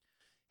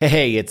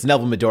Hey, it's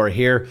Neville Medora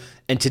here,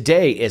 and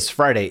today is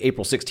Friday,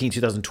 April 16,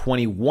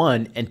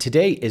 2021, and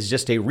today is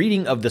just a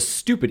reading of the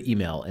Stupid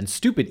Email, and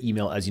Stupid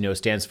Email, as you know,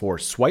 stands for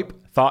Swipe,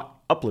 Thought,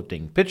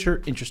 Uplifting,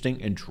 Picture,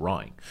 Interesting, and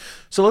Drawing.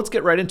 So let's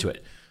get right into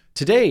it.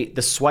 Today,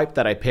 the swipe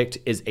that I picked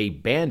is a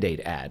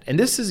Band-Aid ad, and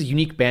this is a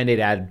unique Band-Aid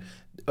ad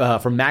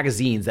from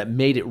magazines that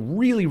made it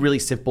really, really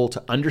simple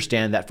to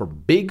understand that for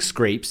big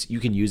scrapes, you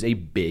can use a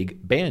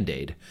big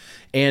Band-Aid.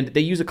 And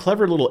they use a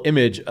clever little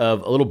image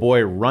of a little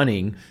boy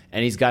running,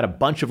 and he's got a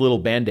bunch of little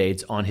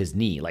Band-Aids on his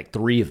knee, like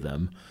 3 of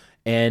them.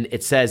 And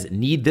it says,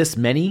 need this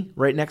many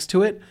right next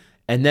to it.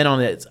 And then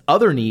on its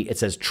other knee, it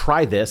says,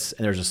 try this,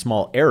 and there's a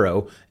small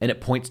arrow, and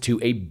it points to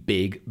a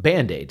big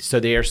Band-Aid.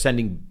 So they are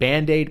sending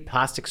Band-Aid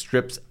plastic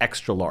strips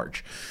extra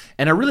large.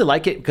 And I really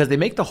like it because they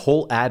make the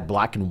whole ad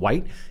black and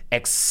white,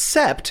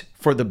 except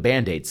for the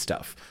Band-Aid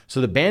stuff.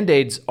 So the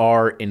Band-Aids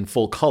are in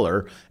full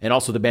color, and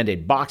also the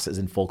Band-Aid box is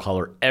in full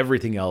color.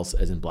 Everything else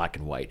is in black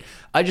and white.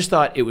 I just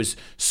thought it was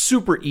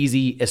super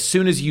easy. As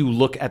soon as you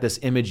look at this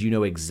image, you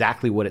know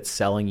exactly what it's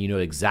selling. You know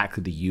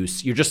exactly the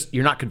use.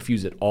 You're not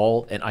confused at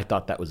all, and I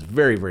thought that was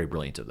very, very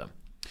brilliant of them.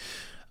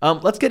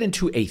 Let's get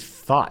into a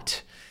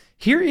thought.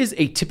 Here is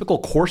a typical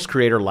course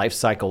creator life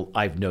cycle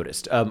I've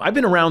noticed. I've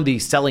been around the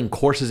selling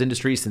courses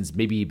industry since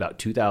maybe about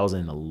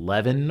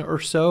 2011 or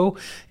so,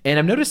 and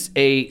I've noticed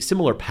a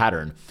similar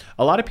pattern.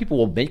 A lot of people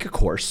will make a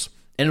course,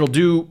 and it'll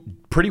do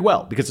pretty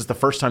well because it's the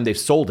first time they've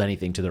sold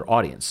anything to their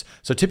audience.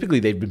 So typically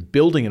they've been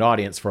building an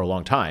audience for a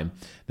long time.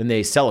 Then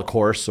they sell a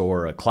course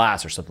or a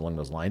class or something along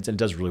those lines, and it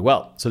does really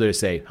well. So they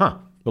say,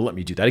 well, let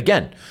me do that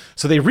again.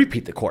 So they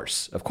repeat the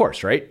course, of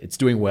course, right? It's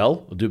doing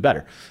well, it'll do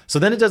better. So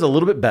then it does a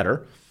little bit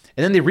better.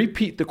 And then they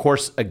repeat the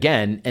course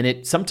again, and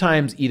it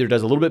sometimes either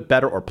does a little bit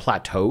better or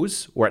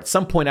plateaus, or at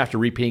some point after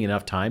repeating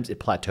enough times, it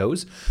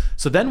plateaus.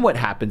 So then what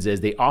happens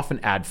is they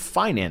often add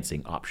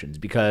financing options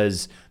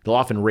because they'll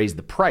often raise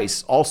the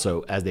price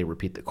also as they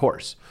repeat the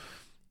course.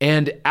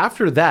 And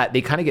after that, they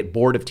kind of get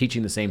bored of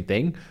teaching the same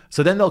thing.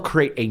 So then they'll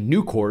create a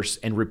new course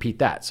and repeat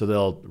that. So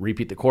they'll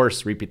repeat the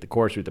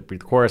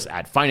course,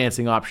 add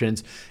financing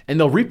options, and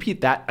they'll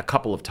repeat that a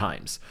couple of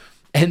times.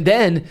 And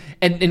then,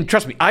 and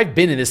trust me, I've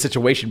been in this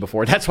situation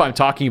before. That's why I'm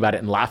talking about it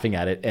and laughing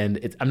at it.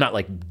 And I'm not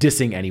like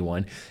dissing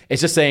anyone. It's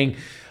just saying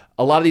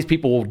a lot of these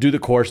people will do the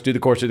course,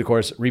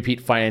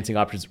 repeat financing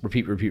options,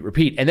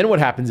 repeat. And then what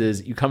happens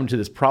is you come into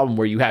this problem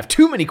where you have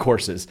too many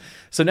courses.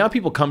 So now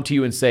people come to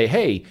you and say,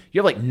 hey, you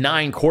have like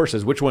 9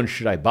 courses. Which one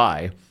should I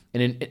buy?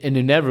 And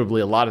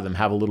inevitably, a lot of them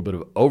have a little bit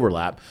of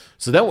overlap.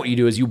 So then what you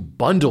do is you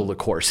bundle the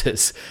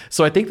courses.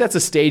 So I think that's a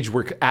stage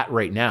we're at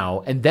right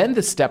now. And then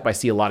the step I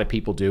see a lot of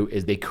people do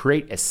is they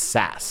create a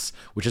SaaS,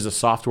 which is a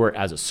software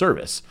as a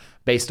service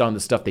based on the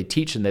stuff they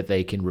teach and that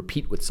they can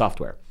repeat with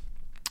software.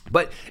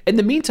 But in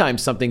the meantime,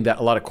 something that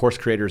a lot of course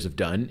creators have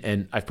done,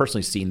 and I've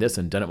personally seen this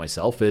and done it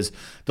myself, is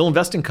they'll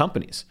invest in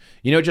companies.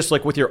 You know, just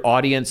like with your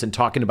audience and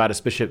talking about a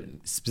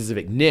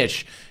specific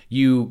niche,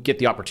 you get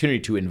the opportunity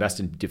to invest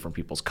in different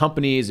people's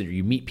companies, and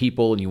you meet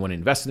people and you want to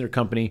invest in their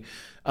company.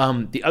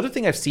 The other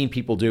thing I've seen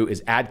people do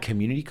is add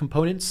community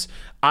components.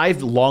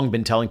 I've long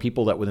been telling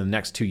people that within the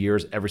next 2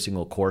 years, every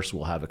single course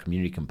will have a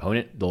community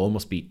component. There'll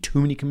almost be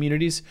too many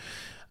communities.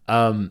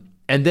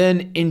 And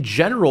then in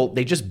general,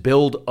 they just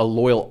build a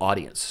loyal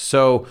audience.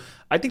 So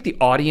I think the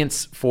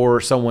audience for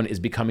someone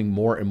is becoming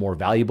more and more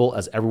valuable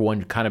as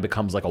everyone kind of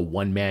becomes like a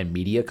one-man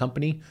media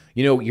company.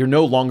 You know, you're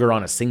no longer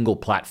on a single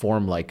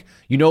platform. Like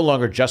you no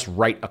longer just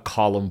write a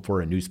column for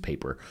a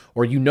newspaper,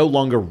 or you no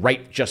longer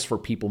write just for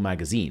People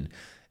magazine.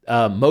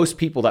 Most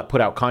people that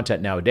put out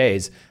content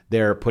nowadays,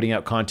 they're putting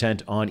out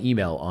content on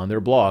email, on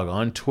their blog,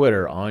 on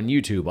Twitter, on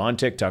YouTube, on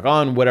TikTok,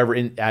 on whatever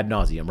ad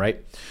nauseum,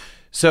 right?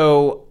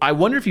 So I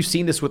wonder if you've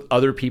seen this with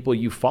other people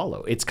you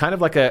follow. It's kind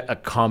of like a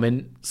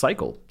common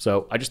cycle.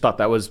 So I just thought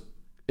that was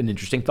an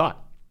interesting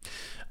thought.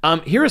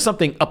 Here is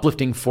something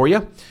uplifting for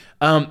you.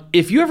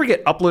 If you ever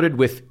get uploaded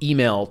with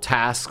email,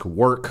 task,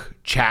 work,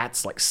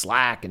 chats like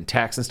Slack and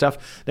text and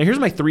stuff, now here's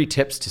my 3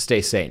 tips to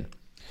stay sane.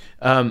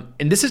 And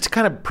this is to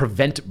kind of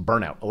prevent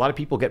burnout. A lot of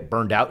people get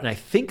burned out, and I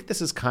think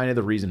this is kind of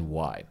the reason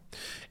why.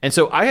 And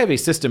so I have a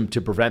system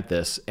to prevent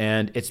this,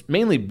 and it's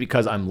mainly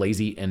because I'm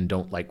lazy and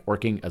don't like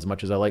working as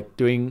much as I like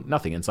doing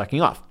nothing and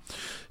slacking off.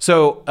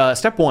 So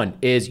step 1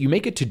 is you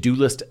make a to-do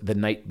list the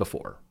night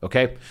before,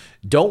 okay?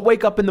 Don't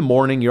wake up in the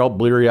morning, you're all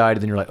bleary-eyed,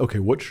 and then you're like, okay,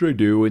 what should I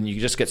do? And you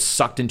just get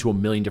sucked into a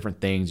million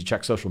different things. You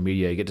check social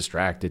media, you get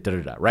distracted,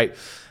 right?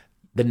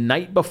 The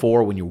night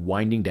before, when you're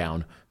winding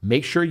down,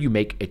 make sure you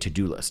make a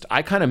to-do list.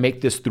 I kind of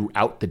make this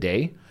throughout the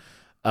day,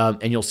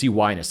 and you'll see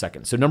why in a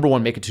second. So number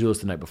 1, make a to-do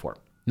list the night before.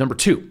 Number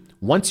 2,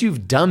 once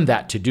you've done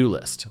that to-do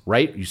list,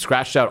 right? You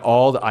scratched out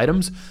all the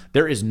items,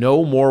 there is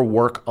no more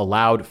work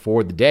allowed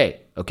for the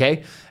day,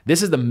 okay?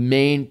 This is the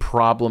main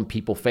problem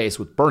people face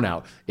with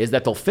burnout, is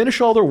that they'll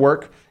finish all their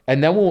work,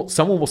 and then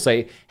someone will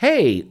say,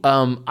 hey,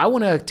 I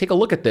want to take a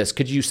look at this.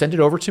 Could you send it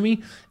over to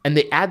me? And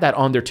they add that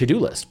on their to-do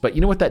list. But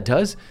you know what that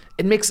does?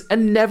 It makes a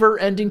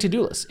never-ending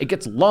to-do list. It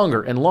gets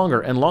longer and longer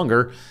and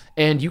longer,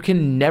 and you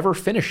can never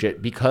finish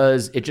it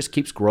because it just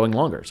keeps growing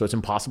longer. So it's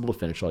impossible to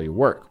finish all your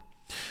work.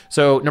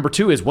 So number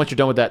 2 is once you're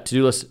done with that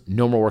to-do list,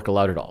 no more work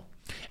allowed at all.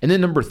 And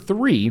then number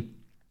 3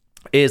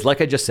 is,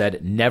 like I just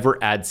said, never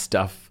add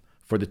stuff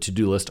for the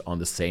to-do list on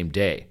the same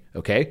day,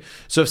 okay?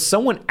 So if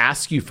someone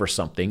asks you for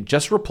something,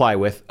 just reply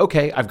with,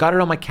 okay, I've got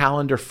it on my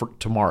calendar for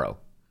tomorrow.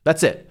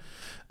 That's it.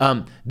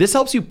 This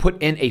helps you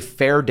put in a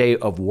fair day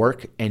of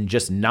work and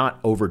just not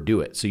overdo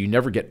it, so you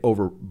never get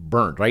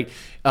overburned, right?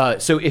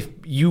 So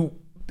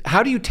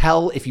how do you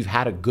tell if you've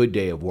had a good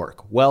day of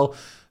work? Well,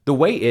 the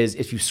way is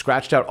if you've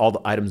scratched out all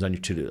the items on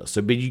your to-do list.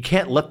 But you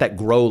can't let that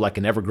grow like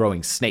an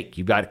ever-growing snake.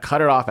 You've got to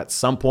cut it off at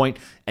some point,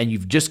 and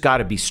you've just got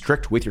to be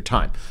strict with your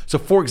time. So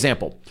for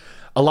example,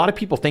 a lot of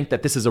people think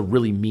that this is a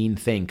really mean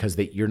thing because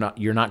you're not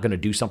going to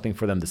do something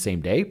for them the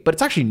same day, but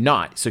it's actually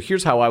not. So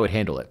here's how I would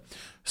handle it.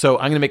 So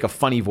I'm going to make a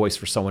funny voice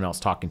for someone else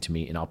talking to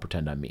me, and I'll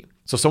pretend I'm me.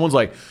 So someone's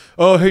like,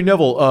 oh, hey,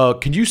 Neville,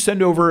 can you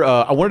send over,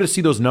 I wanted to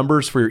see those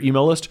numbers for your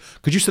email list.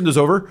 Could you send those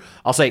over?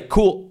 I'll say,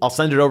 cool, I'll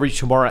send it over to you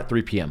tomorrow at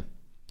 3 p.m.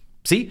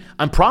 See,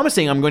 I'm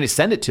promising I'm going to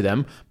send it to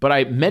them, but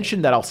I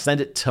mentioned that I'll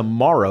send it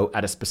tomorrow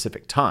at a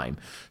specific time.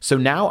 So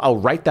now I'll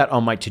write that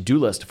on my to-do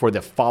list for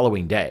the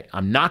following day.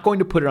 I'm not going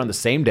to put it on the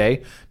same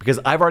day because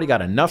I've already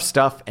got enough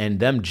stuff, and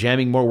them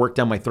jamming more work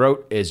down my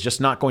throat is just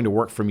not going to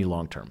work for me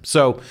long term.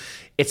 So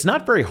it's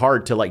not very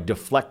hard to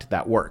deflect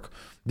that work.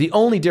 The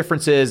only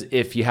difference is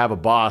if you have a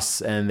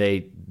boss and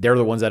they're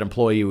the ones that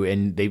employ you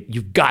and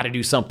you've got to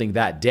do something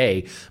that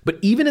day. But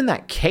even in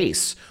that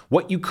case,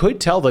 what you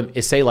could tell them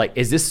is say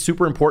is this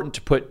super important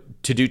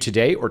to do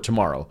today or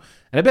tomorrow?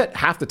 And I bet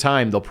half the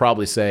time they'll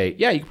probably say,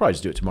 yeah, you can probably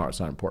just do it tomorrow. It's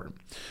not important.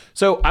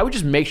 So I would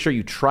just make sure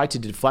you try to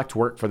deflect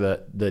work for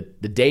the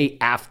day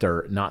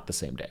after, not the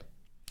same day.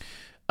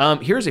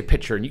 Here's a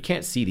picture, and you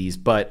can't see these,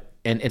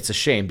 and it's a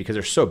shame because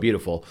they're so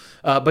beautiful.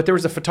 But there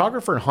was a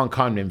photographer in Hong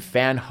Kong named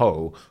Fan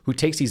Ho who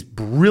takes these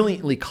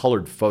brilliantly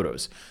colored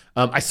photos.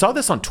 I saw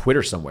this on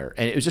Twitter somewhere,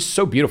 and it was just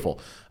so beautiful.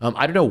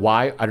 I don't know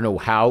why, I don't know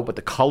how, but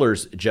the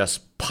colors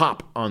just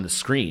pop on the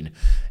screen.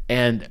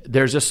 And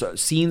there's just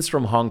scenes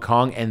from Hong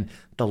Kong, and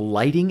the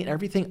lighting and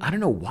everything, I don't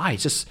know why.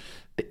 It's just,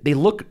 they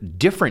look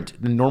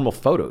different than normal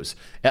photos.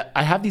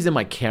 I have these in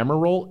my camera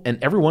roll,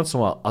 and every once in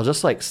a while, I'll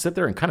just sit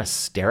there and kind of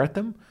stare at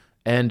them.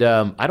 And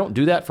I don't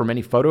do that for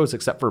many photos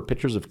except for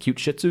pictures of cute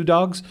Shih Tzu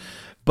dogs.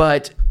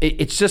 But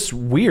it's just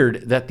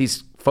weird that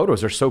these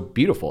photos are so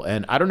beautiful.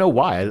 And I don't know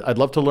why. I'd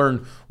love to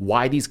learn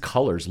why these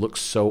colors look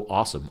so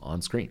awesome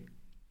on screen.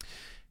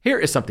 Here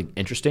is something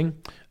interesting.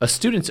 A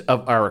student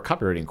of our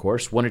copywriting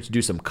course wanted to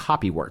do some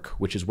copy work,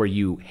 which is where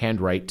you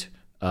handwrite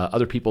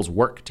other people's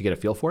work to get a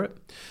feel for it.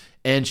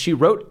 And she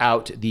wrote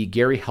out the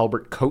Gary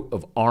Halbert coat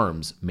of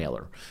arms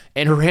mailer.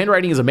 And her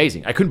handwriting is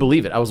amazing. I couldn't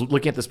believe it. I was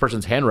looking at this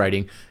person's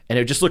handwriting, and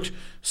it just looked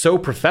so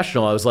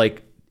professional. I was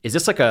like, is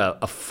this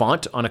a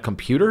font on a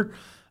computer?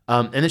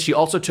 And then she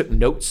also took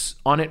notes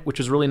on it, which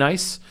was really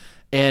nice.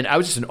 And I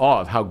was just in awe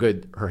of how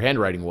good her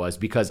handwriting was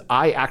because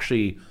I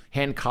actually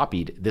hand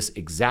copied this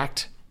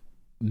exact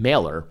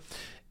mailer.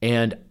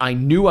 And I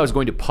knew I was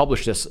going to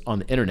publish this on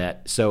the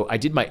internet. So I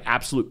did my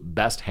absolute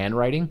best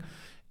handwriting.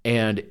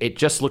 And it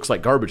just looks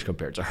like garbage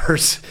compared to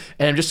hers.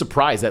 And I'm just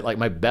surprised that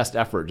my best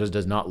effort just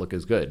does not look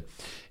as good.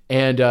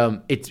 And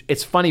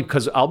it's funny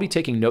because I'll be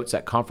taking notes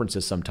at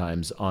conferences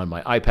sometimes on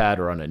my iPad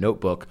or on a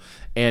notebook,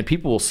 and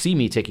people will see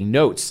me taking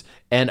notes.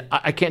 And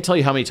I can't tell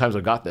you how many times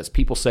I've got this.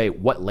 People say,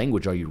 what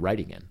language are you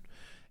writing in?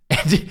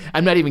 And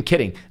I'm not even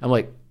kidding. I'm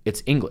like,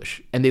 it's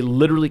English. And they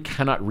literally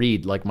cannot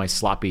read my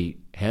sloppy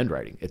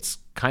handwriting. It's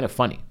kind of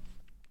funny.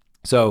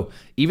 So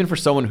even for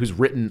someone who's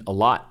written a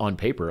lot on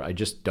paper, I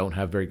just don't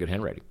have very good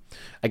handwriting.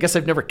 I guess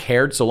I've never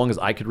cared. So long as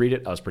I could read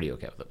it, I was pretty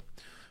okay with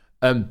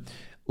it.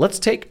 Let's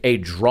take a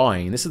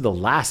drawing. This is the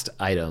last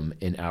item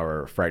in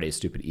our Friday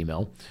Stupid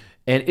Email,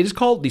 and it is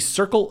called the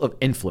Circle of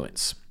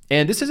Influence.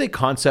 And this is a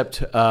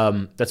concept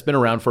that's been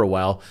around for a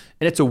while,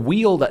 and it's a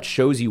wheel that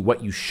shows you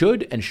what you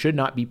should and should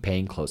not be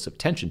paying close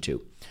attention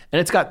to. And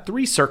it's got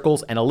 3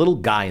 circles and a little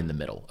guy in the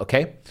middle,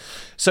 okay?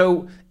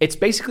 So it's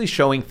basically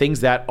showing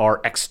things that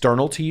are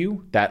external to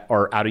you, that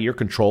are out of your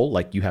control,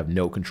 like you have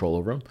no control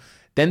over them.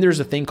 Then there's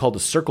a thing called the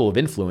circle of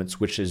influence,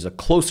 which is a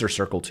closer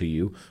circle to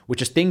you,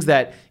 which is things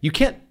that you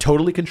can't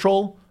totally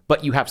control,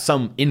 but you have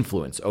some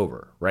influence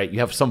over, right? You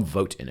have some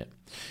vote in it.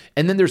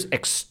 And then there's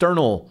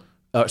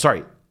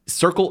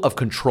circle of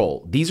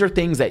control. These are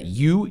things that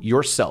you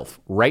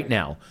yourself right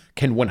now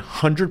can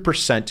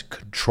 100%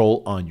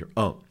 control on your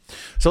own.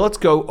 So let's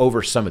go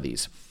over some of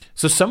these.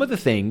 So some of the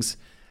things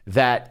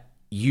that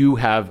you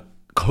have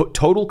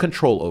total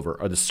control over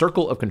are the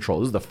circle of control.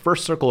 This is the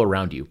first circle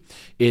around you,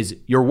 is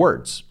your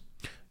words,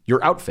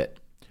 your outfit,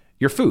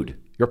 your food,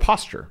 your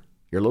posture,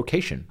 your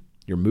location,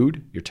 your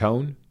mood, your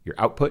tone, your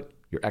output,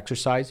 your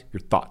exercise, your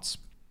thoughts.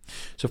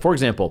 So for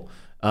example,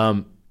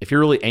 if you're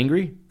really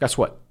angry, guess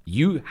what?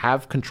 You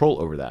have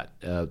control over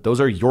that. Those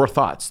are your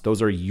thoughts.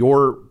 Those are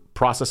your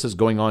processes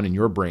going on in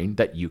your brain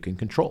that you can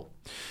control.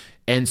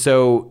 And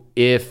so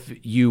if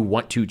you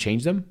want to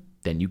change them,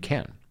 then you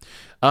can.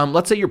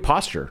 Let's say your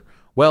posture.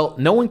 Well,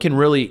 no one can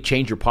really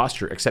change your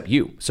posture except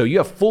you. So you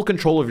have full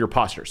control of your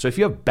posture. So if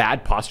you have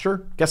bad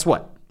posture, guess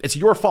what? It's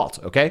your fault,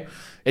 okay?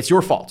 It's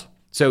your fault.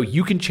 So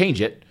you can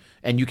change it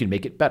and you can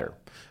make it better.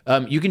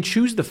 You can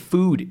choose the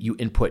food you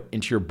input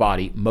into your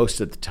body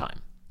most of the time,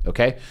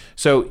 okay?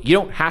 So you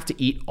don't have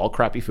to eat all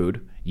crappy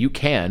food. You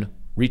can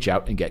reach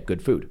out and get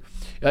good food.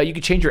 You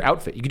can change your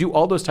outfit. You can do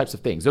all those types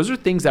of things. Those are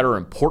things that are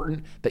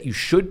important that you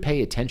should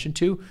pay attention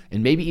to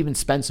and maybe even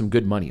spend some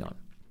good money on.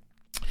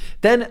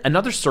 Then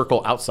another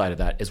circle outside of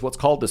that is what's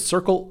called the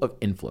circle of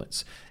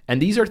influence.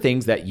 And these are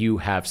things that you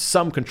have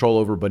some control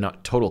over, but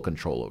not total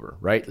control over,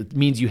 right? It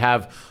means you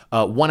have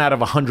 1 out of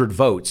 100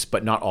 votes,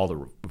 but not all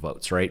the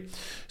votes, right?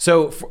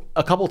 So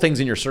a couple things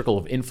in your circle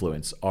of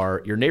influence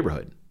are your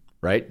neighborhood,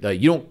 right?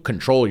 You don't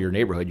control your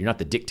neighborhood. You're not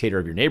the dictator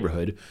of your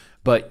neighborhood,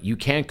 but you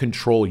can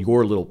control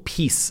your little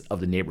piece of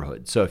the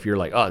neighborhood. So if you're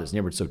like, oh, this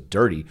neighborhood's so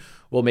dirty,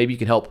 well, maybe you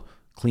can help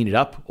clean it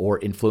up or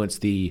influence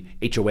the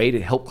HOA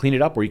to help clean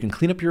it up, or you can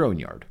clean up your own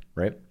yard,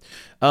 right?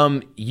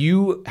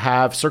 You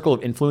have circle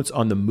of influence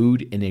on the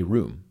mood in a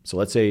room. So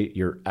let's say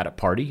you're at a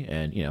party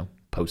and,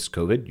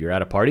 post-COVID, you're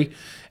at a party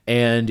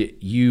and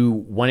you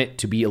want it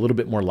to be a little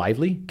bit more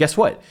lively. Guess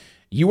what?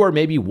 You are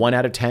maybe 1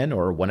 out of 10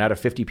 or 1 out of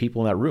 50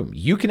 people in that room.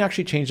 You can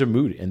actually change the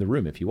mood in the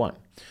room if you want.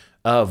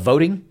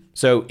 Voting.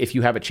 So if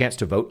you have a chance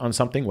to vote on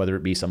something, whether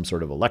it be some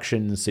sort of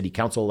election, city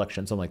council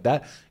election, something like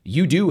that,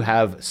 you do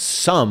have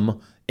some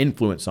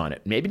influence on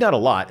it. Maybe not a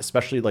lot,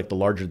 especially like the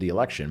larger the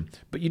election,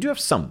 but you do have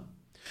some.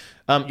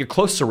 Your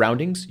close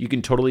surroundings, you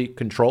can totally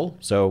control.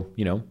 So,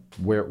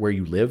 where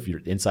you live,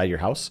 you're inside your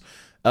house.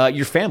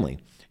 Your family.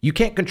 You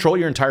can't control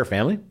your entire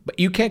family, but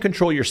you can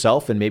control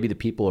yourself and maybe the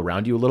people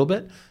around you a little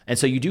bit. And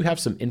so you do have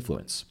some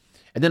influence.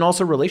 And then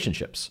also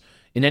relationships.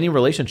 In any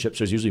relationships,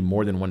 there's usually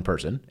more than one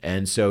person.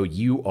 And so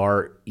you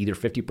are either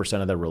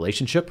 50% of the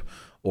relationship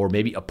or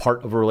maybe a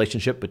part of a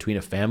relationship between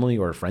a family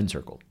or a friend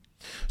circle.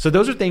 So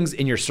those are things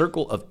in your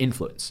circle of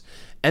influence.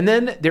 And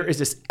then there is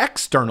this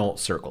external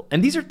circle.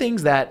 And these are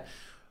things that,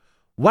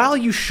 while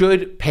you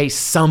should pay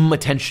some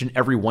attention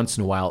every once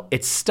in a while,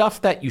 it's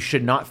stuff that you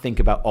should not think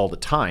about all the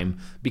time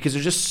because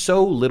there's just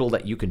so little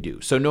that you can do.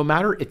 So no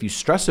matter if you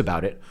stress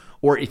about it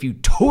or if you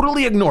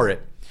totally ignore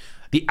it,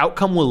 the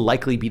outcome will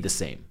likely be the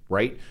same,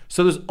 right?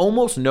 So there's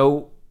almost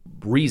no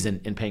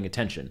reason in paying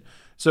attention.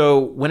 So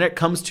when it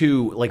comes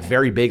to like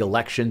very big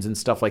elections and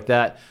stuff like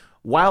that,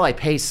 while I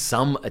pay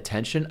some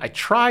attention, I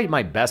try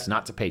my best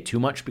not to pay too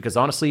much because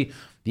honestly,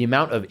 the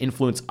amount of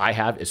influence I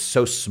have is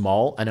so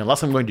small. And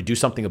unless I'm going to do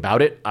something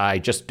about it, I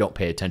just don't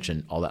pay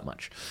attention all that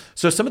much.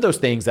 So some of those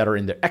things that are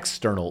in the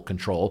external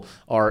control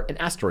are an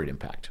asteroid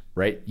impact,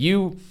 right?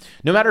 No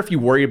matter if you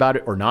worry about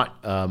it or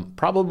not,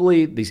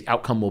 probably the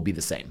outcome will be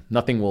the same.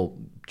 Nothing will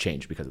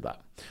change because of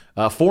that.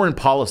 Foreign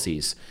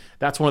policies.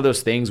 That's one of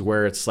those things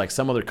where it's like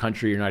some other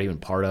country you're not even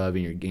part of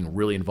and you're getting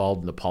really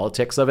involved in the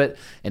politics of it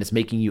and it's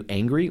making you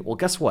angry. Well,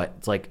 guess what?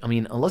 It's like,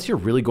 unless you're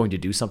really going to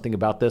do something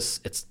about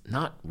this, it's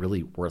not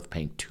really worth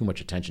paying too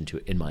much attention to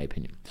it, in my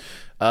opinion.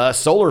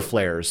 Solar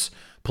flares,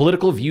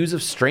 political views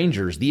of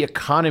strangers, the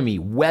economy,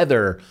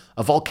 weather,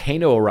 a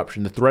volcano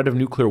eruption, the threat of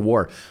nuclear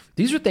war.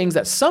 These are things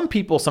that some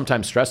people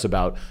sometimes stress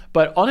about,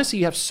 but honestly,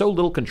 you have so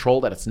little control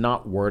that it's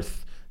not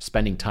worth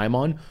spending time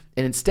on.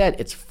 And instead,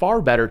 it's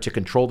far better to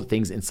control the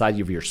things inside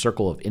of your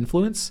circle of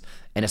influence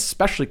and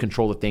especially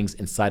control the things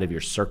inside of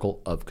your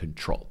circle of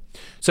control.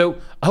 So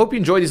I hope you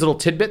enjoy these little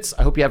tidbits.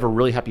 I hope you have a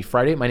really happy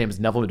Friday. My name is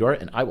Neville Medora,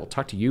 and I will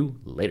talk to you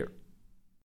later.